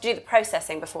wanted to do the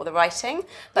processing before the writing,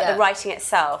 but the writing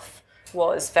itself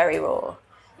was very raw.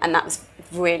 And that was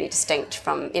really distinct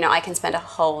from, I can spend a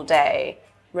whole day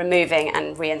removing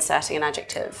and reinserting an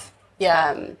adjective.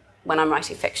 When I'm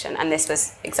writing fiction, and this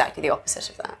was exactly the opposite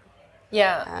of that.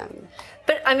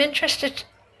 But I'm interested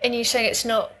in you saying it's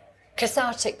not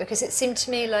cathartic, because it seemed to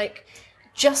me like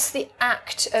just the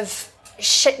act of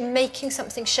making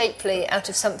something shapely out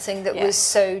of something that was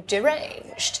so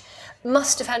deranged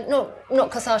must have had,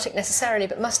 not cathartic necessarily,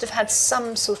 but must have had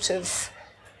some sort of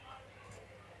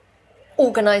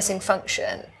organising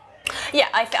function. Yeah,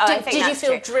 I think did you that's feel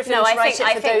true. driven No, to I write think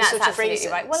it for those that's sort of absolutely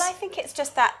reasons? right. Well, I think it's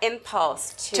just that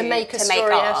impulse to make a to story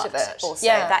make out art of it. also,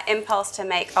 Yeah. that impulse to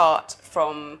make art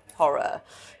from horror,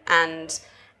 and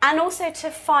also to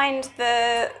find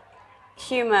the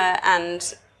humour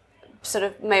and sort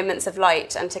of moments of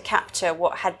light, and to capture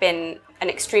what had been an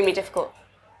extremely difficult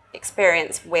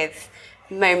experience with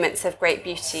moments of great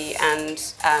beauty and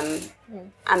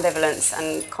ambivalence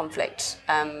and conflict,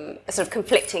 sort of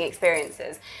conflicting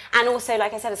experiences. And also,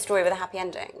 like I said, a story with a happy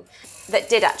ending that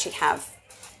did actually have,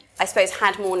 I suppose,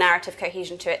 had more narrative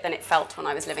cohesion to it than it felt when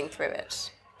I was living through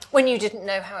it. When you didn't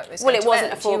know how it was Well, going it to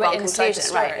wasn't end. a foregone You were inside the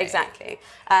conclusion, right? story. Exactly.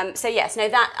 So yes, no,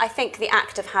 that I think the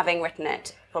act of having written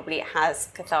it probably has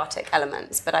cathartic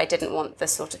elements, but I didn't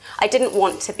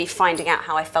want to be finding out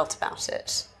how I felt about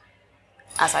it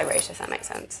as I wrote, if that makes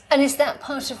sense. And is that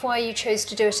part of why you chose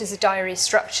to do it as a diary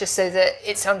structure, so that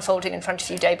it's unfolding in front of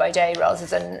you day by day rather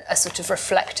than a sort of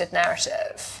reflected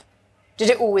narrative? Did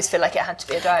it always feel like it had to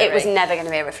be a diary? It was never going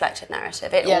to be a reflected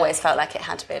narrative. It always felt like it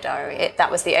had to be a diary. That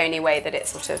was the only way that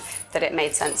it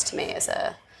made sense to me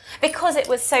because it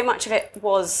was so much of it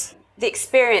was the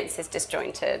experience is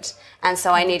disjointed, and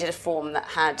so I needed a form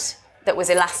that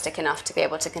was elastic enough to be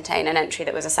able to contain an entry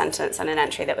that was a sentence and an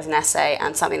entry that was an essay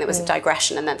and something that was a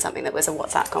digression and then something that was a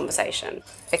WhatsApp conversation,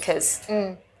 because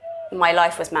my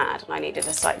life was mad and I needed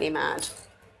a slightly mad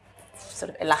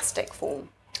sort of elastic form.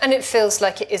 And it feels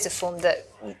like it is a form that...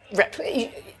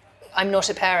 I'm not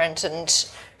a parent and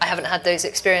I haven't had those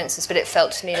experiences, but it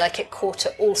felt to me like it caught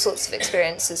at all sorts of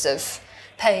experiences of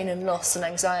pain and loss and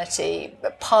anxiety,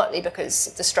 but partly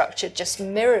because the structure just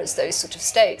mirrors those sort of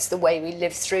states, the way we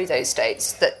live through those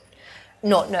states, that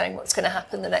not knowing what's going to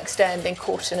happen the next day and being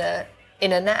caught in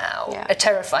a now, a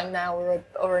terrifying now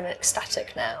or an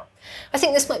ecstatic now. I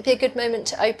think this might be a good moment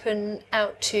to open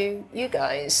out to you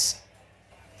guys.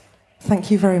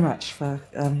 Thank you very much for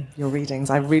your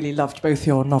readings. I really loved both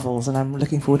your novels and I'm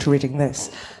looking forward to reading this.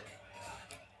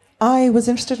 I was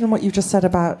interested in what you just said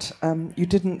about you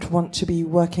didn't want to be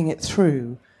working it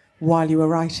through while you were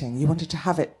writing. You wanted to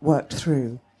have it worked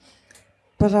through.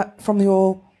 But from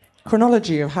your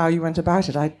chronology of how you went about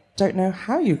it, I don't know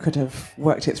how you could have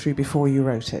worked it through before you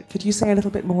wrote it. Could you say a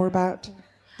little bit more about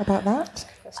that?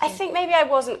 I think maybe I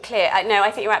wasn't clear. No,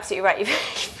 I think you're absolutely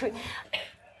right.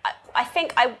 I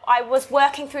think I was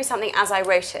working through something as I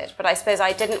wrote it, but I suppose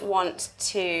I didn't want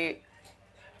to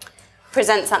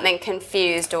present something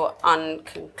confused or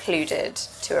unconcluded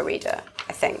to a reader,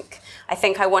 I think. I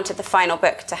think I wanted the final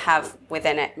book to have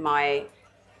within it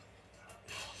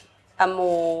a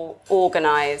more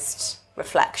organised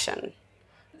reflection.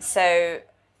 So,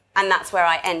 and that's where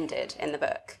I ended in the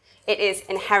book. It is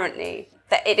inherently,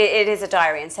 it is a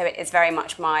diary, and so it is very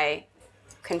much my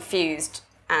confused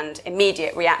and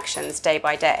immediate reactions day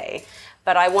by day.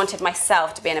 But I wanted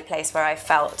myself to be in a place where I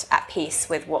felt at peace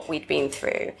with what we'd been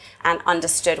through and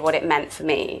understood what it meant for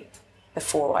me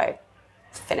before I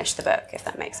finished the book, if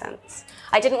that makes sense.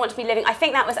 I didn't want to be living... I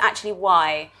think that was actually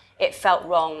why it felt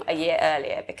wrong a year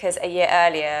earlier, because a year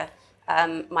earlier,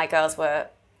 my girls were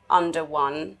under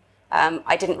 1.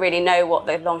 I didn't really know what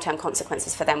the long-term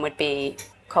consequences for them would be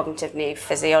cognitively,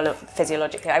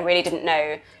 physiologically. I really didn't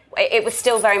know. It was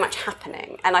still very much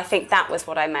happening, and I think that was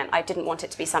what I meant. I didn't want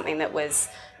it to be something that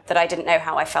I didn't know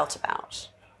how I felt about.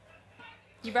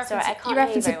 You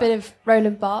reference a bit of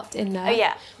Roland Barthes in there. Oh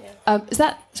yeah.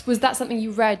 Was that something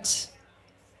you read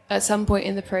at some point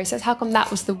in the process? How come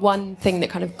that was the one thing that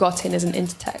kind of got in as an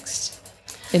intertext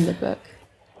in the book?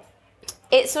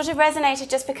 It sort of resonated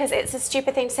just because it's a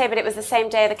stupid thing to say, but it was the same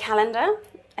day of the calendar.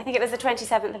 I think it was the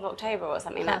 27th of October or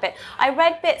something like that. But I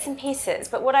read bits and pieces,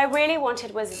 but what I really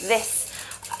wanted was this.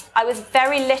 I was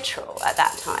very literal at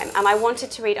that time, and I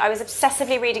wanted to read. I was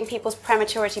obsessively reading people's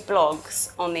prematurity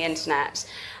blogs on the internet,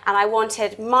 and I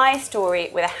wanted my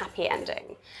story with a happy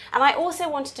ending. And I also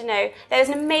wanted to know, there's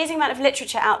an amazing amount of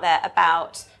literature out there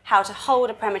about how to hold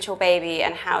a premature baby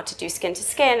and how to do skin to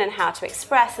skin and how to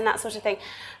express and that sort of thing.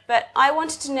 But I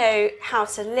wanted to know how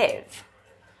to live.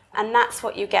 And that's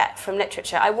what you get from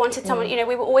literature. I wanted someone,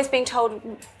 we were always being told,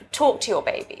 talk to your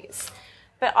babies.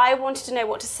 But I wanted to know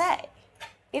what to say.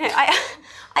 I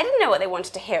didn't know what they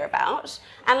wanted to hear about.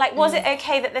 And was it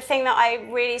okay that the thing that I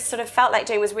really sort of felt like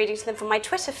doing was reading to them from my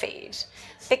Twitter feed?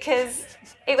 Because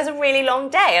it was a really long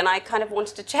day and I kind of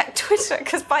wanted to check Twitter,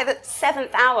 because by the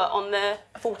 7th hour on the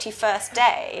 41st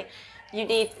day, you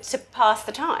need to pass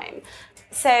the time.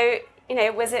 So,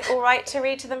 was it all right to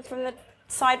read to them from the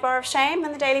sidebar of shame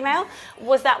in the Daily Mail?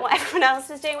 Was that what everyone else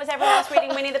was doing? Was everyone else reading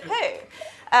Winnie the Pooh?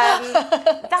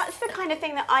 That's the kind of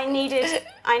thing that I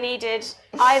needed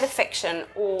either fiction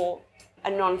or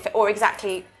a or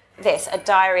exactly this, a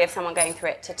diary of someone going through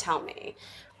it, to tell me.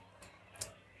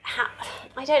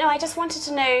 I don't know, I just wanted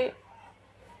to know,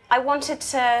 I wanted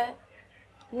to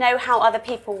know how other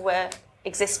people were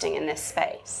existing in this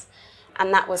space.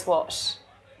 And that was what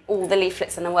all the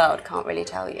leaflets in the world can't really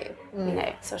tell you. You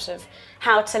know, sort of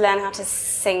how to learn how to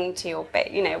sing to your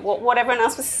baby, you know, what everyone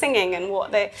else was singing and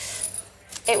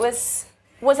it was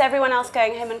everyone else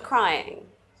going home and crying?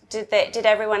 Did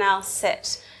everyone else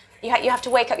sit? You have to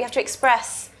wake up, you have to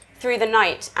express through the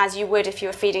night as you would if you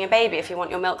were feeding a baby, if you want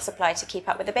your milk supply to keep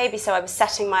up with the baby. So I was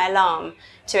setting my alarm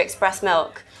to express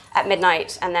milk at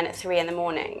midnight and then at 3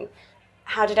 a.m.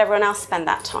 How did everyone else spend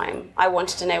that time? I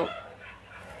wanted to know,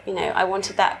 you know, I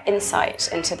wanted that insight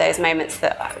into those moments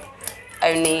that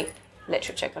only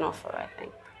literature can offer, I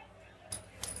think.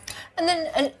 And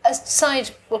then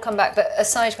we'll come back, but a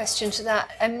side question to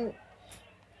that.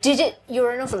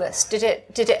 You're a novelist. Did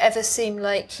it ever seem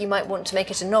like you might want to make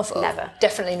it a novel? Never.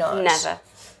 Definitely not.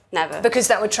 Never. Because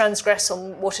that would transgress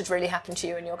on what had really happened to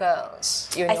you and your girls,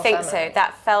 you and your family. I think so.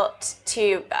 That felt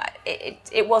too...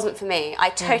 It wasn't for me. I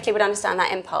totally would understand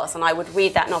that impulse, and I would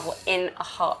read that novel in a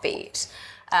heartbeat.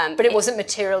 But it wasn't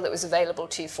material that was available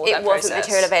to you for that process? It wasn't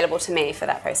material available to me for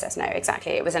that process, no,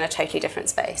 exactly. It was in a totally different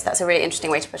space. That's a really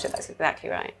interesting way to put it. That's exactly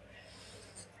right.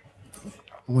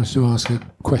 I wanted to ask a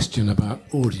question about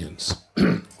audience.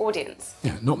 Audience?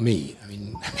 Yeah, not me. I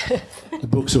mean, the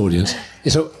book's audience.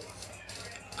 So,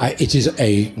 it is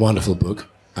a wonderful book.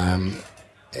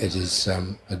 It is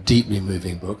a deeply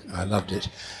moving book. I loved it.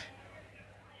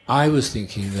 I was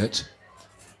thinking that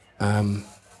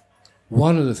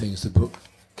one of the things the book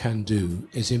can do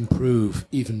is improve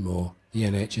even more the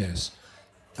NHS.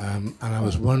 And I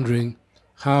was wondering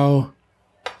how,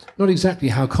 not exactly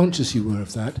how conscious you were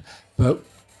of that, but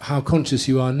how conscious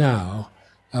you are now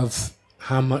of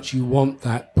how much you want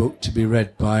that book to be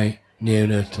read by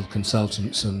neonatal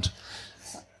consultants and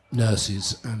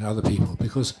nurses and other people,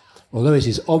 because although it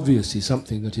is obviously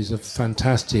something that is of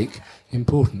fantastic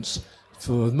importance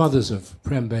for mothers of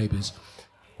prem babies,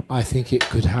 I think it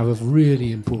could have a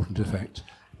really important effect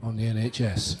on the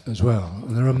NHS as well.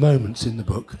 And there are moments in the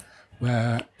book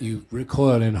where you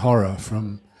recoil in horror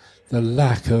from the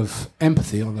lack of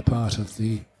empathy on the part of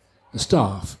the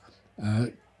staff,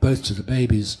 both to the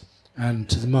babies and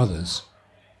to the mothers.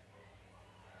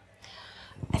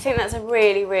 I think that's a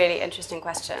really, really interesting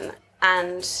question,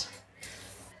 and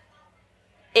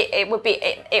it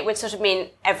would sort of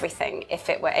mean everything if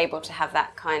it were able to have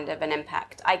that kind of an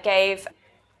impact. I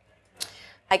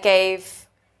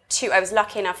was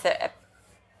lucky enough that a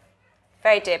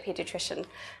very dear paediatrician,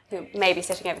 who may be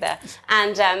sitting over there,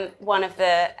 and one of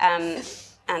the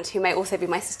and who may also be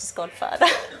my sister's godfather,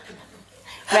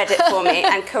 read it for me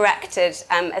and corrected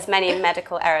as many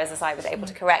medical errors as I was able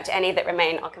to correct. Any that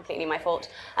remain are completely my fault.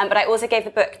 But I also gave the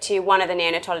book to one of the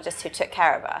neonatologists who took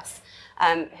care of us,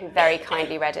 who very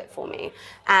kindly read it for me.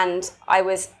 And I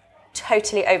was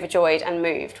totally overjoyed and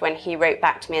moved when he wrote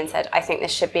back to me and said, I think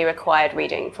this should be required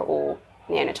reading for all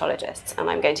neonatologists, and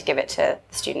I'm going to give it to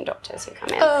the student doctors who come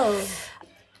in. Oh.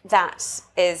 That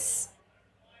is...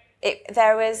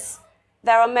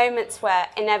 There are moments where,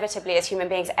 inevitably, as human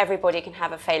beings, everybody can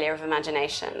have a failure of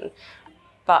imagination.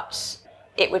 But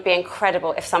it would be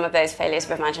incredible if some of those failures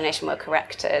of imagination were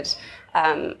corrected,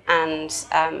 and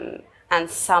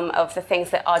some of the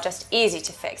things that are just easy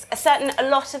to fix. A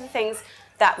lot of the things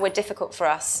that were difficult for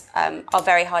us are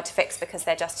very hard to fix because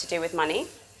they're just to do with money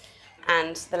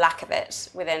and the lack of it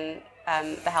within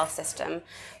the health system.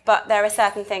 But there are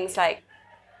certain things like,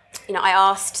 I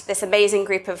asked this amazing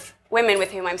group of women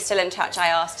with whom I'm still in touch, I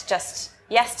asked just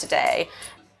yesterday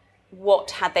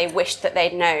what had they wished that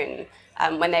they'd known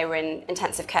when they were in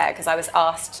intensive care, because I was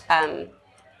asked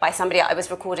by somebody, I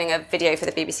was recording a video for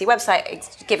the BBC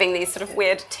website giving these sort of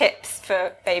weird tips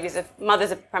for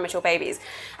mothers of premature babies.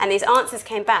 And these answers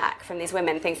came back from these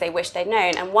women, things they wished they'd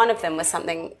known, and one of them was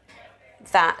something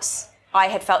that I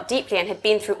had felt deeply and had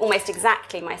been through almost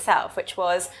exactly myself, which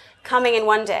was coming in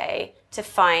one day to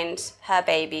find her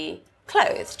baby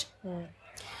clothed. Mm.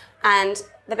 And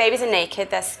the babies are naked,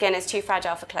 their skin is too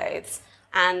fragile for clothes.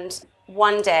 And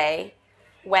one day,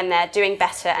 when they're doing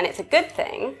better and it's a good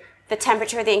thing, the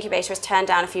temperature of the incubator is turned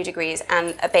down a few degrees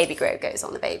and a baby grow goes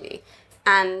on the baby.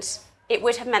 And it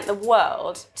would have meant the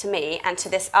world to me and to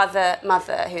this other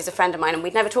mother who's a friend of mine, and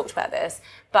we'd never talked about this,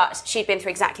 but she'd been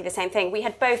through exactly the same thing. We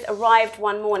had both arrived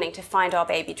one morning to find our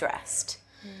baby dressed.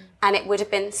 Mm. And it would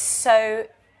have been so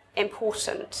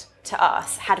important to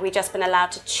us had we just been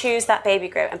allowed to choose that baby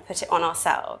grow and put it on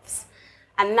ourselves.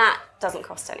 And that doesn't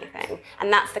cost anything.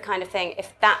 And that's the kind of thing,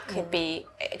 if that could be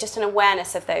just an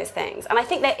awareness of those things. And I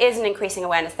think there is an increasing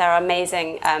awareness. There are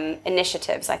amazing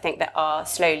initiatives, I think, that are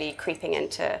slowly creeping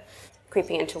into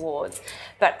wards.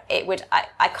 But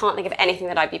I can't think of anything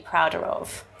that I'd be prouder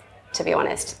of, to be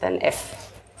honest, than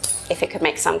if it could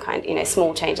make some kind,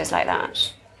 small changes like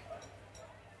that.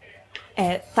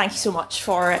 Thank you so much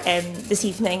for this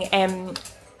evening.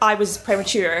 I was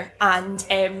premature, and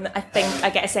I think I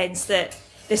get a sense that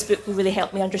this book will really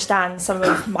help me understand some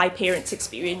of my parents'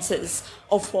 experiences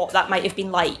of what that might have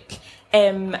been like.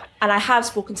 And I have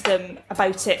spoken to them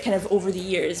about it kind of over the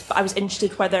years, but I was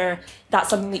interested whether that's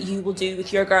something that you will do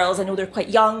with your girls. I know they're quite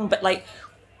young, but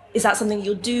is that something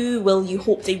you'll do? Will you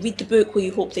hope they read the book? Will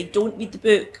you hope they don't read the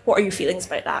book? What are your feelings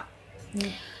about that?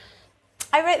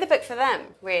 I wrote the book for them,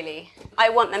 really. I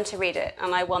want them to read it,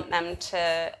 and I want them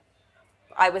to...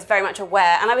 I was very much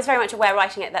aware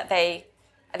writing it that they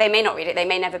may not read it, they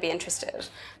may never be interested,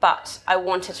 but I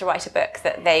wanted to write a book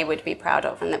that they would be proud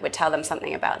of and that would tell them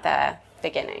something about their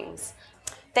beginnings.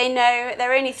 They know,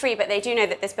 they're only 3, but they do know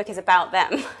that this book is about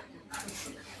them.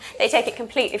 They take it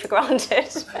completely for granted.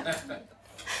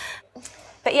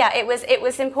 But yeah, it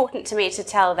was important to me to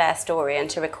tell their story and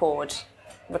to record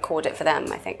it for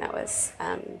them. I think that was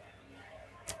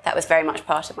very much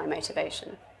part of my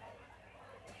motivation.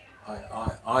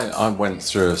 I went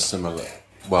through a similar...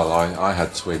 Well, I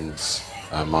had twins.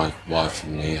 My wife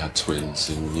and me had twins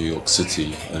in New York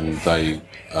City, and they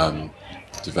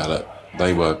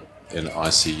they were in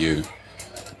ICU,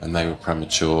 and they were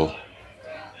premature.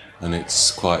 And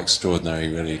it's quite extraordinary,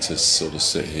 really, to sort of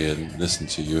sit here and listen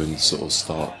to you and sort of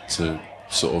start to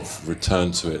sort of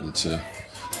return to it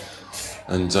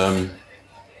and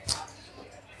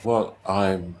what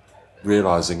I'm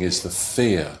realising is the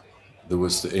fear. There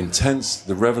was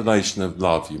the revelation of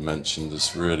love you mentioned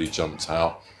has really jumped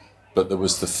out, but there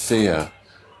was the fear,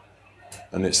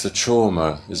 and it's the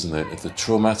trauma, isn't it? The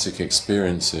traumatic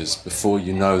experiences before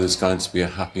you know there's going to be a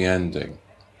happy ending.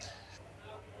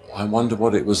 I wonder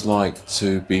what it was like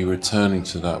to be returning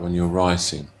to that when you're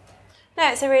writing. No,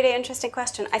 it's a really interesting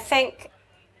question. I think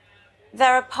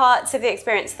there are parts of the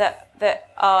experience that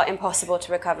are impossible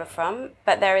to recover from,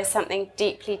 but there is something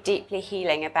deeply, deeply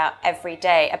healing about every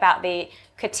day, about the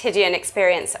quotidian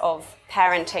experience of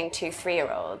parenting 2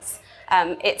 3-year-olds.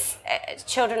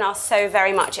 Children are so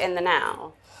very much in the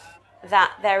now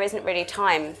that there isn't really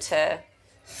time to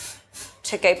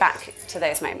go back to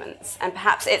those moments. And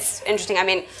perhaps it's interesting, I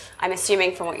mean, I'm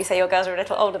assuming from what you say your girls are a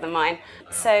little older than mine,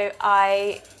 so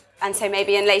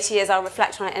maybe in later years I'll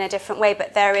reflect on it in a different way,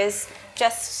 but there is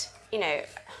just,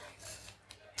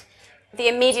 the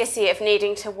immediacy of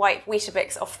needing to wipe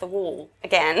Weetabix off the wall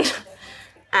again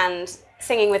and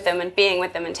singing with them and being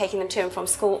with them and taking them to and from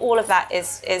school, all of that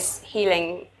is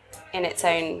healing in its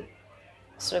own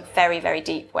sort of very, very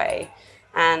deep way.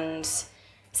 And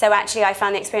so actually I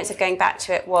found the experience of going back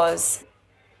to it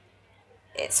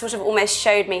it sort of almost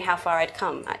showed me how far I'd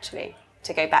come, actually,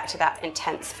 to go back to that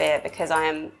intense fear, because I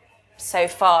am so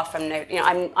far from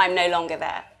I'm no longer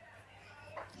there.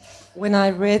 When I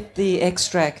read the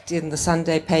extract in the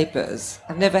Sunday papers,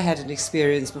 I've never had an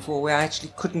experience before where I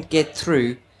actually couldn't get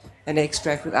through an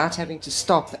extract without having to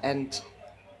stop and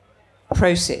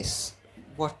process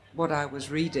what I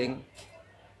was reading.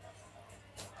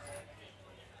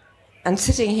 And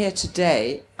sitting here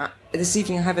today, this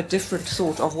evening, I have a different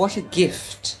thought of what a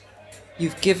gift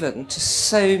you've given to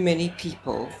so many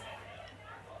people.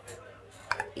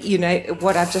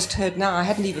 What I've just heard now, I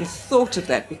hadn't even thought of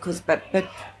that but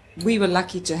we were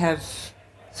lucky to have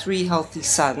 3 healthy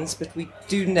sons, but we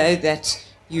do know that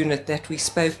unit that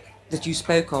you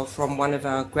spoke of from one of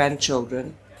our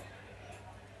grandchildren.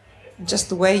 Just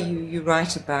the way you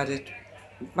write about it.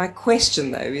 My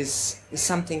question, though, is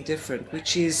something different,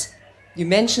 which is, you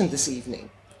mentioned this evening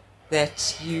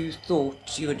that you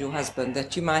thought, you and your husband,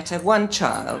 that you might have 1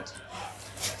 child.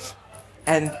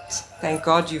 And thank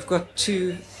God you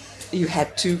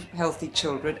had 2 healthy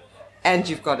children, and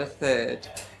you've got a 3rd.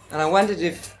 And I wondered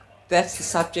if that's the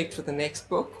subject for the next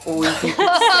book, or if you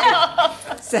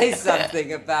could say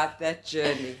something about that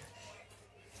journey.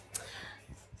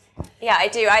 Yeah, I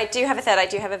do. I do have a 3rd. I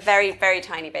do have a very, very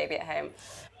tiny baby at home.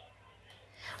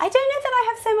 I don't know that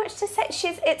I have so much to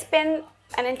say. It's been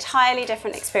an entirely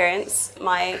different experience.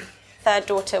 My 3rd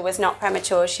daughter was not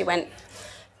premature. She went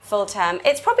full term.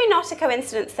 It's probably not a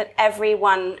coincidence that every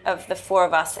one of the 4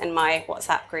 of us in my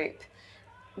WhatsApp group,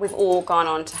 we've all gone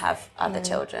on to have other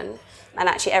children. And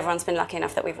actually everyone's been lucky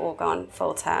enough that we've all gone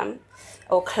full term,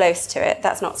 or close to it.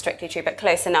 That's not strictly true, but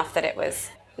close enough that it was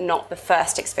not the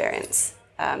first experience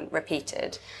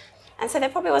repeated. And so there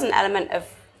probably was an element of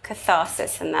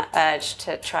catharsis and that urge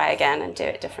to try again and do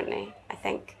it differently. I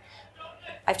think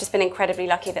I've just been incredibly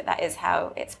lucky that is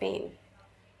how it's been.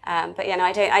 But yeah, no,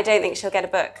 I don't think she'll get a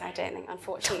book. I don't think,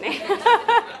 unfortunately.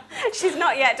 She's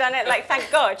not yet done it. Like, thank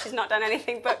God, she's not done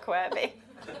anything book-worthy.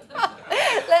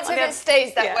 Let's hope it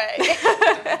stays that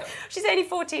way. She's only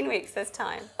 14 weeks, there's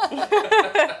time.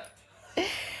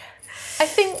 I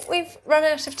think we've run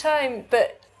out of time,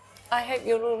 but I hope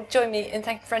you'll all join me in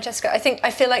thanking Francesca. I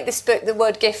feel like this book, the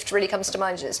word gift really comes to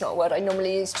mind. It's not a word I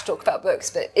normally use to talk about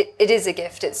books, but it is a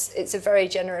gift. It's a very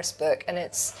generous book, and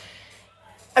it's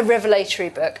a revelatory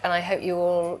book, and I hope you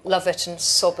all love it and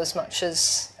sob as much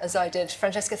as I did.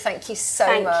 Francesca, thank you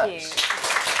so much. Thank you.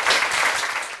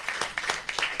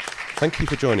 Thank you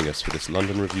for joining us for this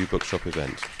London Review Bookshop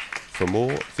event. For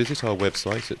more, visit our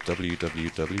website at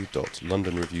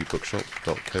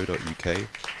www.londonreviewbookshop.co.uk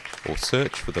or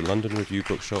search for the London Review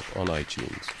Bookshop on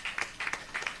iTunes.